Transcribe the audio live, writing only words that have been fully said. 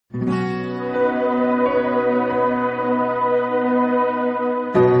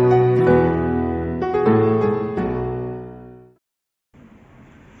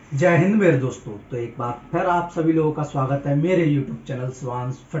जय हिंद मेरे दोस्तों। तो एक बार फिर आप सभी लोगों का स्वागत है मेरे YouTube चैनल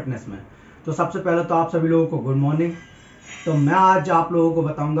शिवांश फिटनेस में। तो सबसे पहले तो आप सभी लोगों को गुड मॉर्निंग। तो मैं आज आप लोगों को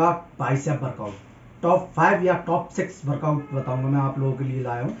बताऊंगा बाइसेप वर्कआउट, टॉप 5 या टॉप 6 वर्कआउट बताऊंगा मैं आप लोगों के लिए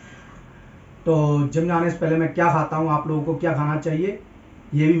लाया हूँ। तो जिम जाने से पहले मैं क्या खाता हूँ, आप लोगों को क्या खाना चाहिए,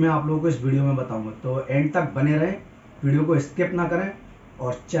 ये भी मैं आप लोगों को इस वीडियो में बताऊंगा। तो एंड तक बने रहें, वीडियो को स्किप ना करें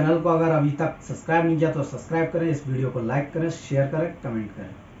और चैनल को अगर अभी तक सब्सक्राइब नहीं किया तो सब्सक्राइब करें, इस वीडियो को लाइक करें, शेयर करें, कमेंट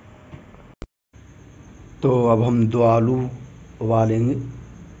करें। तो अब हम 2 आलू उबालेंगे।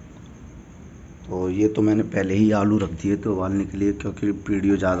 तो ये तो मैंने पहले ही आलू रख दिए थे उबालने के लिए, क्योंकि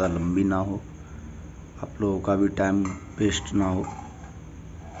वीडियो ज़्यादा लंबी ना हो, आप लोगों का भी टाइम वेस्ट ना हो।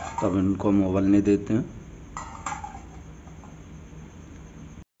 तब इनको हम उबालने देते हैं।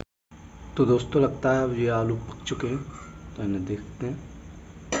 तो दोस्तों लगता है अब ये आलू पक चुके हैं, तो इन्हें देखते हैं।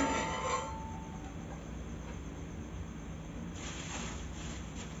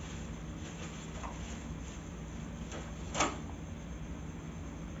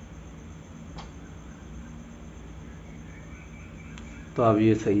 तो अब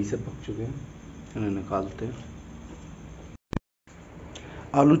ये सही से पक चुके हैं, इन्हें निकालते हैं।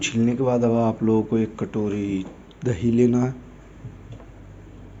 आलू छीलने के बाद अब आप लोगों को 1 कटोरी दही लेना है।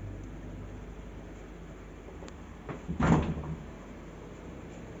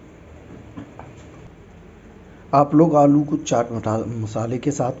 आप लोग आलू को चाट मसाले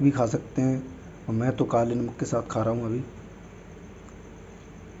के साथ भी खा सकते हैं, और मैं तो काले नमक के साथ खा रहा हूँ अभी।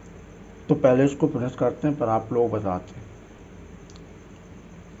 तो पहले इसको फिनिश करते हैं, पर आप लोग बताते हैं।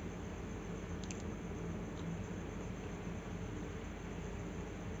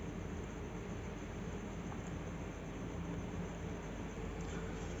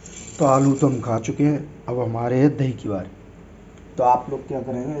 तो आलू तो हम खा चुके हैं, अब हमारे है दही की बारी। तो आप लोग क्या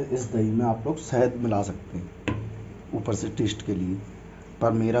करेंगे, इस दही में आप लोग शहद मिला सकते हैं ऊपर से टेस्ट के लिए,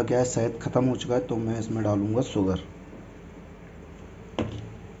 पर मेरा क्या है, शहद ख़त्म हो चुका है, तो मैं इसमें डालूँगा शुगर।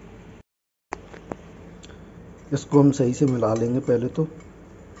 इसको हम सही से मिला लेंगे पहले तो।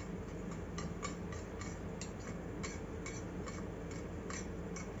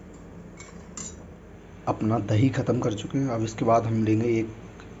 अपना दही ख़त्म कर चुके हैं। अब इसके बाद हम लेंगे 1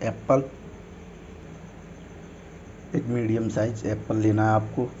 एप्पल, 1 मीडियम साइज एप्पल लेना है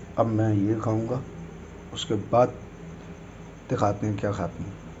आपको। अब मैं ये खाऊंगा, उसके बाद दिखाते हैं क्या खाते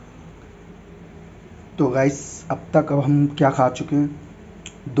हैं। तो गाइस अब तक अब हम क्या खा चुके हैं,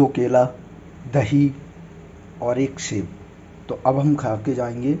 2 केला, दही और 1 सेब। तो अब हम खा के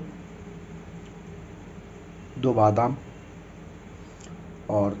जाएंगे 2 बादाम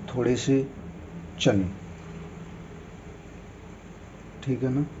और थोड़े से चने, ठीक है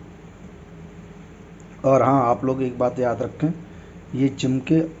ना। और हाँ, आप लोग एक बात याद रखें, ये जिम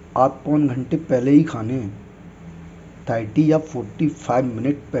के 8-9 घंटे पहले ही खाने हैं, 30 या 45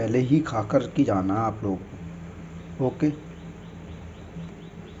 मिनट पहले ही खा कर के जाना है आप लोगों को, ओके।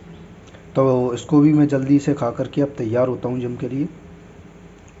 तो इसको भी मैं जल्दी से खा कर के अब तैयार होता हूँ जिम के लिए।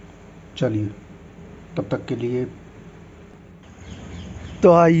 चलिए तब तक के लिए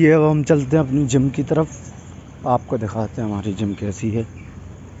तो आइए अब हम चलते हैं अपनी जिम की तरफ, आपको दिखाते हैं हमारी जिम कैसी है।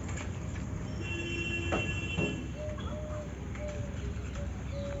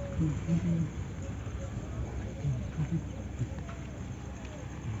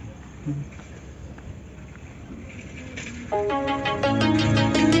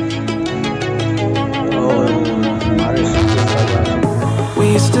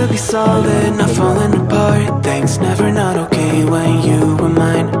 We used to be solid, not falling apart. Things never not okay when you were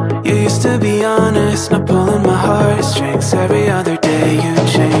mine. You used to be honest, not pulling my heartstrings. Every other day you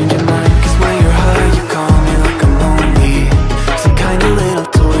change your mind. 'Cause when you're high you call me like I'm lonely, some kind of little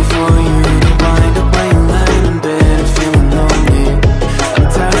toy for you to wind up when you land in bed and feeling lonely. I'm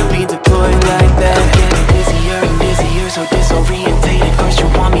tired of being deployed like that, getting busier and busier, so disorientated. First you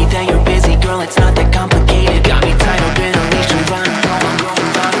want me, then you're busy. Girl, it's not that complicated. Got me tied up in a leash and running.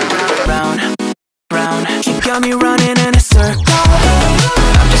 Got me running in a circle.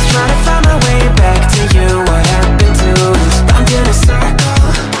 I'm just trying to find my way back to you. What happened to us? I'm in a circle.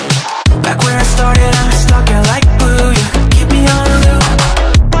 Back where I started, I'm stuck in like glue. You keep me on a loop.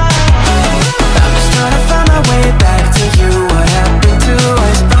 I'm just trying to find my way back to you. What happened to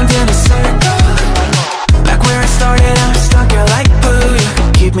us? I'm in a circle. Back where I started, I'm stuck in like glue. You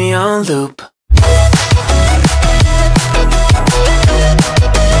keep me on loop.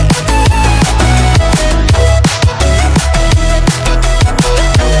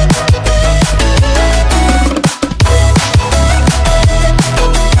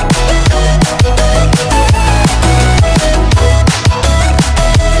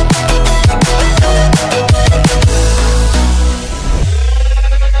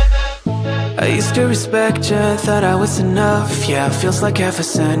 respect you, thought I was enough. Yeah, it feels like half a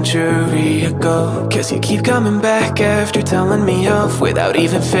century ago. Guess you keep coming back after telling me off, without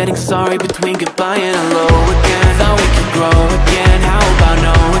even feeling sorry between goodbye and hello again. Thought we could grow again, how about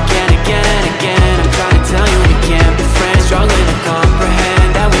no again, again and again. I'm trying to tell you we can't be friends, struggling to comprehend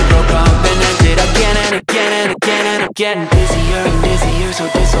that we broke up and ended again and again and again. And I'm getting busier and busier, so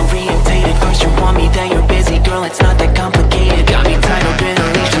disorientated. First you want me, then you're busy, girl, it's not that complicated. Got me tied up in a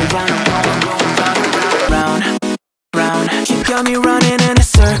leash and round and round and round and round, round. You got me running in a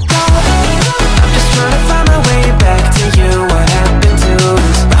circle. I'm just trying to find my way back to you. What happened to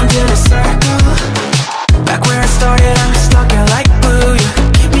us? Round in a circle. Back where I started, I'm stuck here like glue. You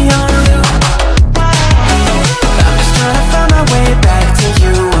keep me on a loop. I'm just trying to find my way back to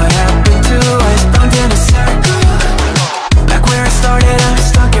you. What happened to us? Round in a circle. Back where I started, I'm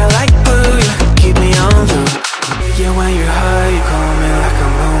stuck here like glue. You keep me on loop. Yeah, when you're high, you call me like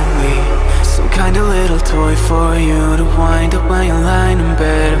I'm lonely. Some kind of little toy for you to wind up when you're lying in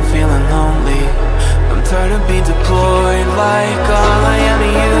bed and feeling lonely. I'm tired of being deployed, like all I am to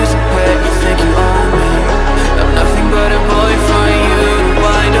you is a pet. You think you own me? I'm nothing but a boy for you to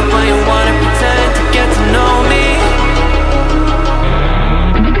wind up when you wanna pretend to get to know me.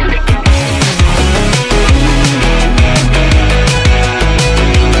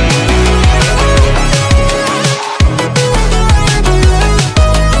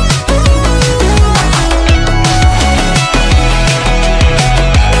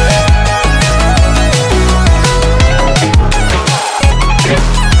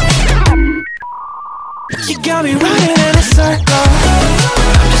 You got me running in a circle.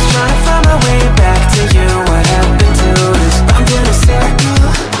 I'm just trying to find my way back to you. What happened to us? I'm in a circle.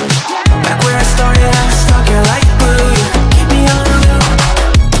 Back where I started, I'm stuck here like glue. You keep me on a loop.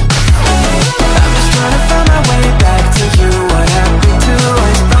 I'm just trying to find my way back to you. What happened to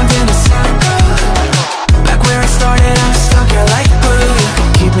us? I'm in a circle. Back where I started, I'm stuck here like glue. You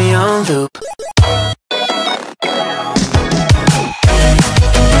keep me on loop.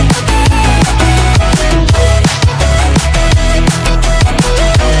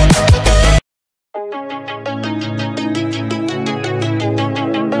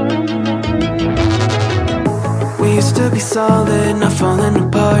 Used to be solid, not falling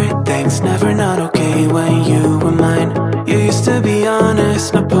apart. Things never not okay when you were mine. You used to be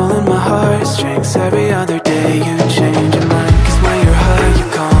honest, not pulling my heartstrings. Every other day you change your mind. Cause when you're high, you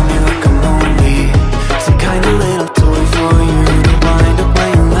call me like I'm lonely. Some kind of little toy for you to wind up when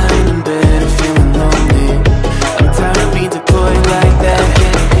you're lying in bed and feeling lonely. I'm tired of being deployed like that.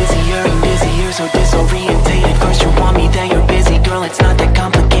 Getting busier and busier, so disorientated. First you want me, then you're busy, girl, it's not that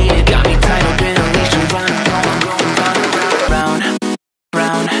complicated. Got me tied up in a leash and round and round.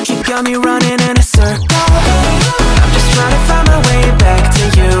 You got me running in a circle. I'm just trying to find my way back to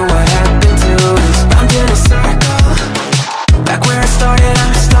you. What happened to us? Round in a circle. Back where I started,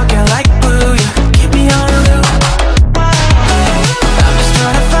 I'm stuck here like glue. You keep me on a loop. I'm just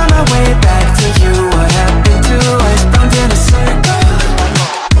trying to find my way back to you. What happened to us? Round in a circle.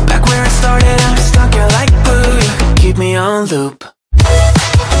 Back where I started, I'm stuck here like glue. You keep me on loop.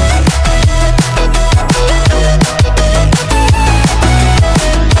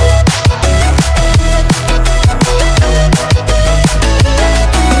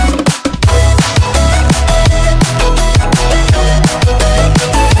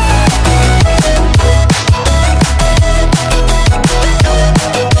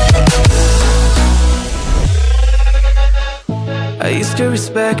 I used to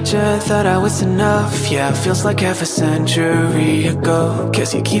respect you, thought I was enough. Yeah, it feels like half a century ago.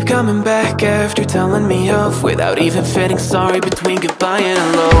 Guess you keep coming back after telling me off, without even feeling sorry between goodbye and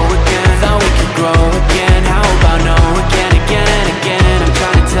hello again. Thought we could grow again, how about no again, again and again. I'm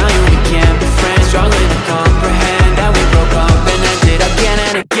trying to tell you we can't be friends, struggling to comprehend that we broke up and ended again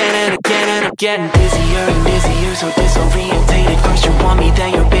and again and again. And I'm getting busier and busier, so disorientated. First you want me,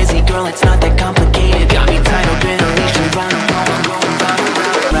 then you're busy, girl, it's not that complicated. Got me tied up in a leash and round and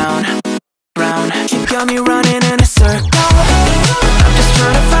round. You got me running in a circle. I'm just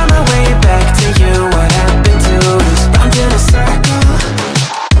trying to find my way back to you. What happened to us? Round in a circle.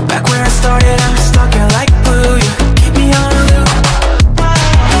 Back where I started, I'm stuck here like glue. You keep me on a loop.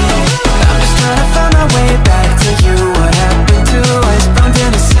 I'm just trying to find my way back to you. What happened to us? Round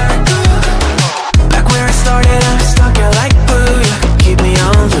in a circle. Back where I started, I'm stuck here like glue. You keep me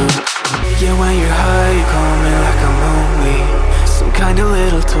on loop. Yeah, when you're high, you call me like I'm lonely. Some kind of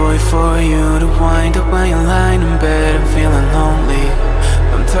little toy for you to wind up when you're lying in bed and feeling lonely.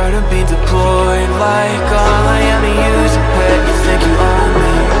 I'm tired of being deployed, like all I am to you is a pet. You think you own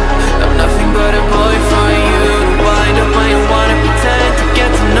me? I'm nothing but a boy for you to wind up when you wanna pretend to get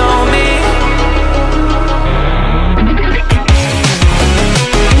to know me.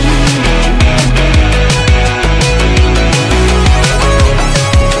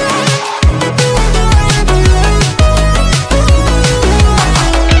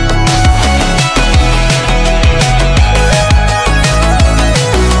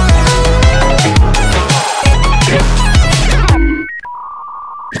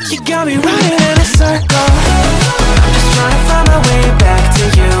 got me running in a circle. I'm just trying to find my way back to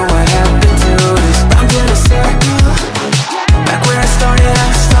you. What happened to us? Round in a circle. Back where I started,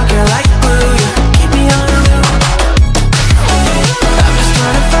 I'm stuck here like glue. You keep me on a loop. I'm just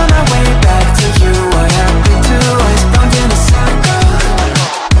trying to find my way back to you. What happened to us? Round in a circle.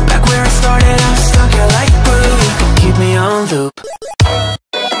 Back where I started, I'm stuck here like glue. You keep me on loop.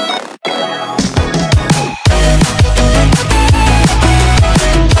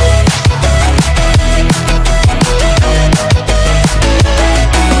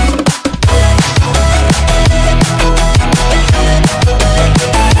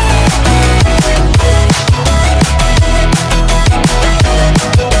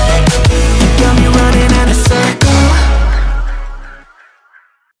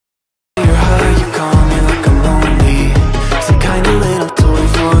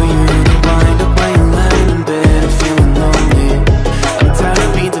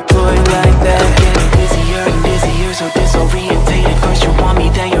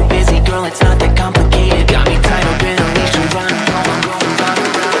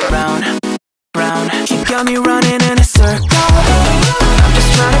 Got me running in a circle. I'm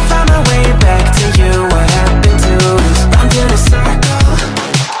just trying to find my way back to you. What happened to us? Round in a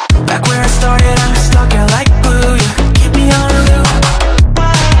circle. Back where I started, I'm stuck here like glue. You keep me on a loop.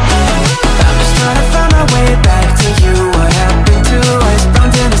 I'm just trying to find my way back to you. What happened to us?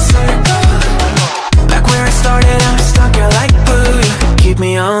 Round in a circle. Back where I started, I'm stuck here like glue. You keep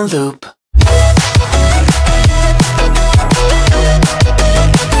me on loop.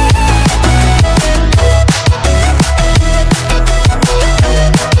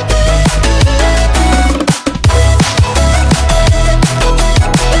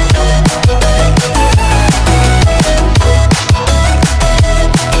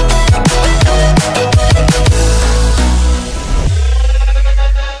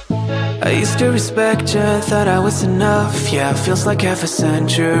 I used to respect you, thought I was enough. Yeah, feels like half a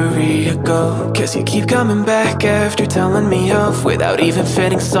century ago. Guess you keep coming back after telling me off, without even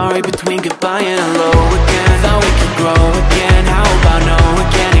feeling sorry between goodbye and hello again. Thought we could grow again, how about no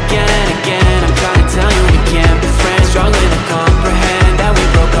again, again and again. I'm trying to tell you we can't be friends, struggling to comprehend that we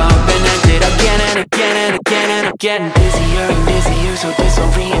broke up and ended again and again and again. And I'm getting busier and busier, so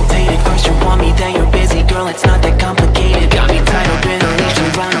disorientated. First you want me, then you're busy, girl, it's not that complicated. Got me tied up in a leash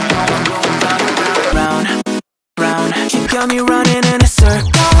and round. You got me running in a circle.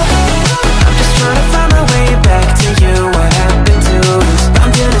 I'm just trying to find my way back to you. What happened to us?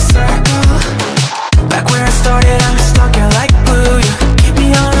 Round in a circle. Back where I started, I'm stuck here like glue. You keep me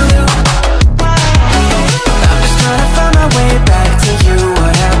on a loop. I'm just trying to find my way back to you.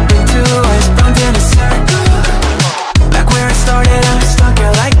 What happened to us? Round in a circle. Back where I started, I'm stuck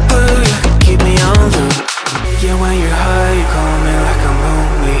here like glue. You keep me on loop. Yeah, when you're high, you call me like I'm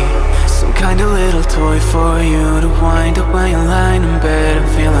lonely. Some kind of little toy for you to wind up when you lying in bed and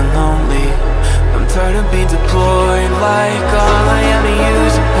feeling lonely. I'm tired of being deployed like all I am to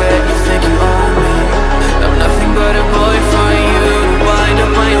use a pet. You think you own me? I'm nothing but a boy for you to wind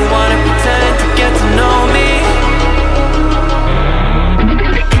up when you wanna pretend to get to know me.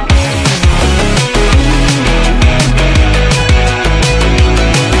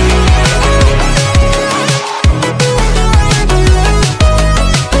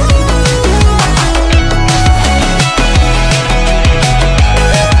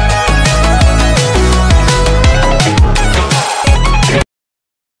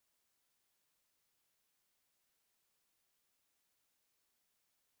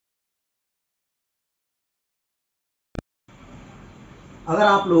 अगर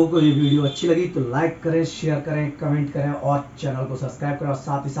आप लोगों को ये video अच्छी लगी तो like करें, share करें, कमेंट करें और चैनल को सब्सक्राइब करें और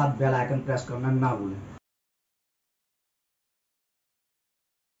साथ ही साथ बेल आइकन प्रेस करना ना भूलें।